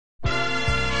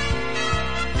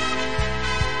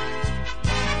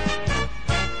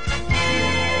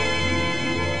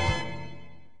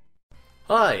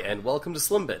Hi, and welcome to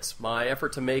Slim Bits, my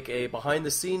effort to make a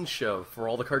behind-the-scenes show for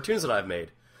all the cartoons that I've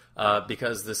made.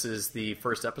 Because this is the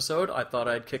first episode, I thought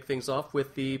I'd kick things off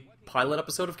with the pilot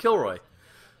episode of Killroy.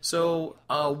 So,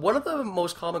 one of the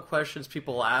most common questions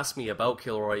people ask me about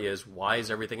Killroy is, why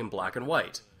is everything in black and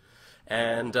white?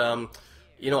 And,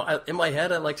 in my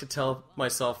head I like to tell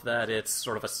myself that it's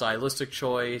sort of a stylistic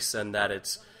choice, and that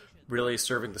it's really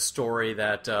serving the story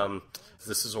that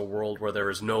this is a world where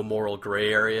there is no moral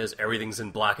gray areas, everything's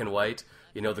in black and white.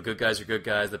 You know, the good guys are good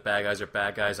guys, the bad guys are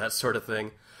bad guys, that sort of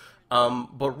thing.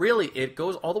 But really, it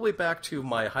goes all the way back to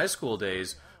my high school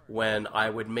days when I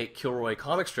would make Killroy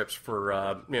comic strips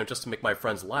for, just to make my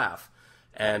friends laugh.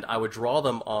 And I would draw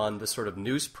them on this sort of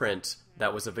newsprint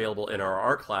that was available in our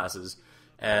art classes.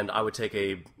 And I would take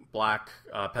a black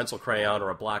pencil crayon or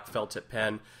a black felt tip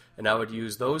pen, and I would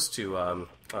use those to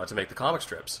make the comic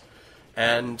strips.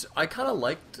 And I kind of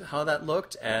liked how that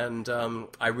looked, and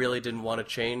I really didn't want to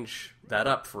change that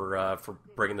up for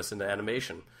bringing this into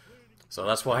animation. So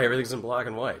that's why everything's in black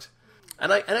and white.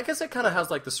 And I guess it kind of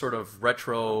has like this sort of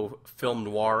retro film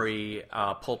noir-y,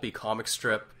 pulpy comic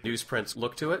strip newsprint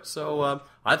look to it, so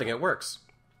I think it works.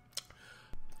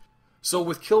 So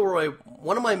with Killroy,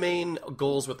 one of my main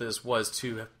goals with this was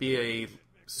to be a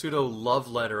pseudo love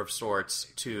letter of sorts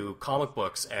to comic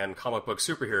books and comic book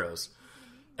superheroes.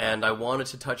 And I wanted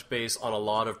to touch base on a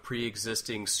lot of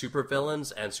pre-existing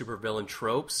supervillains and supervillain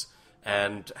tropes,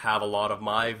 and have a lot of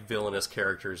my villainous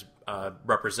characters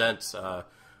represent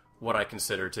what I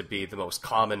consider to be the most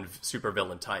common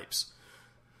supervillain types.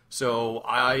 So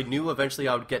I knew eventually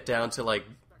I would get down to like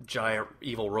giant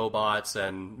evil robots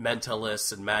and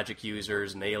mentalists and magic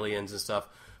users and aliens and stuff,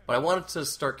 but I wanted to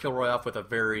start Killroy off with a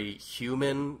very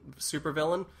human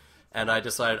supervillain, and I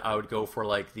decided I would go for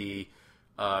like the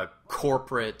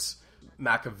corporate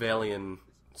Machiavellian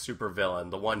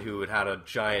supervillain, the one who had a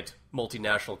giant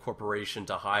multinational corporation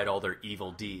to hide all their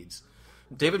evil deeds.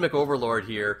 David McOverlord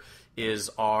here is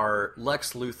our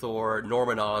Lex Luthor,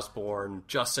 Norman Osborn,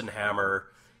 Justin Hammer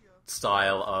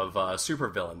style of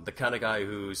supervillain, the kind of guy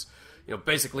who's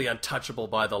basically untouchable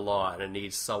by the law, and it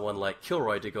needs someone like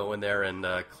Killroy to go in there and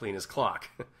clean his clock.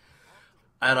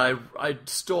 And I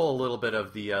stole a little bit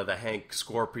of the Hank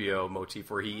Scorpio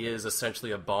motif, where he is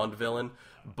essentially a Bond villain,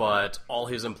 but all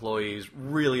his employees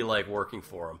really like working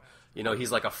for him.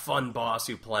 He's like a fun boss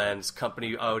who plans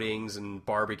company outings and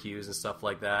barbecues and stuff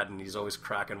like that, and he's always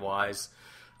cracking wise.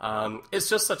 It's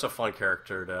just such a fun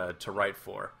character to write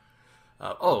for.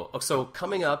 So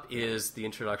coming up is the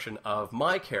introduction of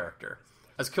my character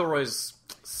as Killroy's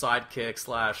sidekick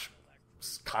slash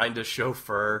kind of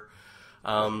chauffeur.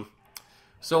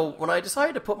 So when I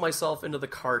decided to put myself into the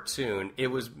cartoon, it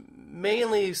was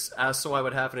mainly so I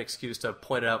would have an excuse to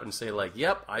point it out and say, like,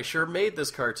 yep, I sure made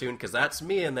this cartoon, because that's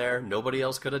me in there. Nobody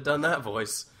else could have done that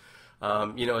voice.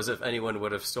 As if anyone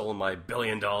would have stolen my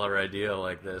billion-dollar idea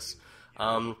like this.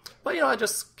 But I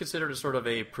just considered it sort of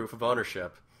a proof of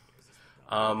ownership.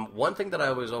 One thing that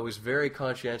I was always very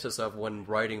conscientious of when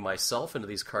writing myself into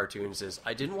these cartoons is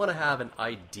I didn't want to have an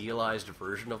idealized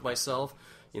version of myself.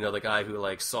 The guy who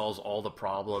like solves all the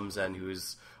problems and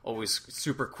who's always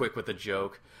super quick with a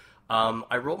joke.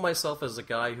 I wrote myself as a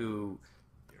guy who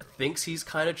thinks he's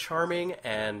kind of charming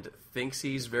and thinks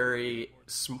he's very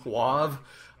suave,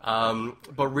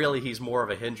 but really he's more of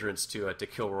a hindrance to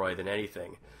Killroy than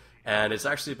anything. And it's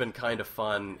actually been kind of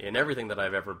fun in everything that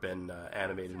I've ever been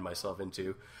animated myself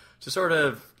into to sort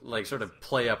of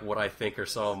play up what I think are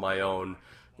some of my own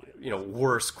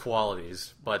worst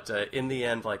qualities. But in the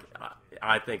end,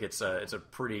 I think it's a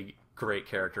pretty great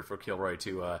character for Killroy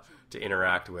to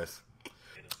interact with.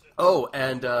 Oh,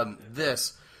 and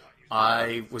this,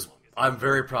 I'm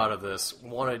very proud of this. I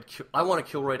wanted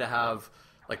Killroy to have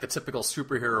like the typical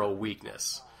superhero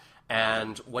weakness.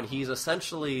 And when he's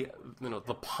essentially,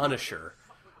 the Punisher,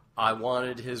 I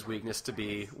wanted his weakness to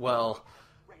be, well,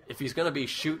 if he's going to be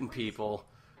shooting people,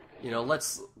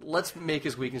 let's make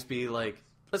his weakness be like,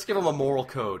 let's give him a moral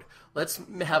code. Let's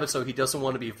have it so he doesn't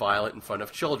want to be violent in front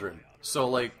of children. So,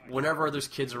 like, whenever there's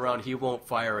kids around, he won't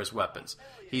fire his weapons.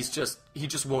 He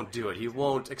just won't do it. He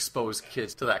won't expose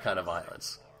kids to that kind of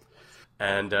violence.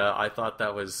 And I thought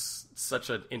that was such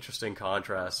an interesting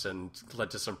contrast and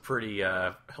led to some pretty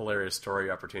hilarious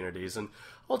story opportunities, and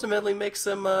ultimately makes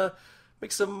him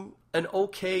an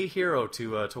okay hero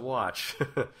to watch.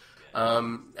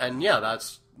 And yeah,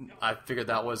 I figured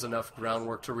that was enough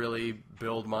groundwork to really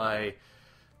build my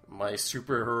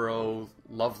superhero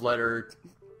love letter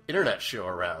internet show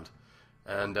around.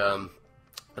 And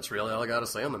that's really all I got to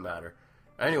say on the matter.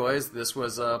 Anyways, this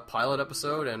was a pilot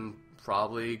episode, and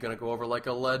probably going to go over like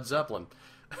a Led Zeppelin.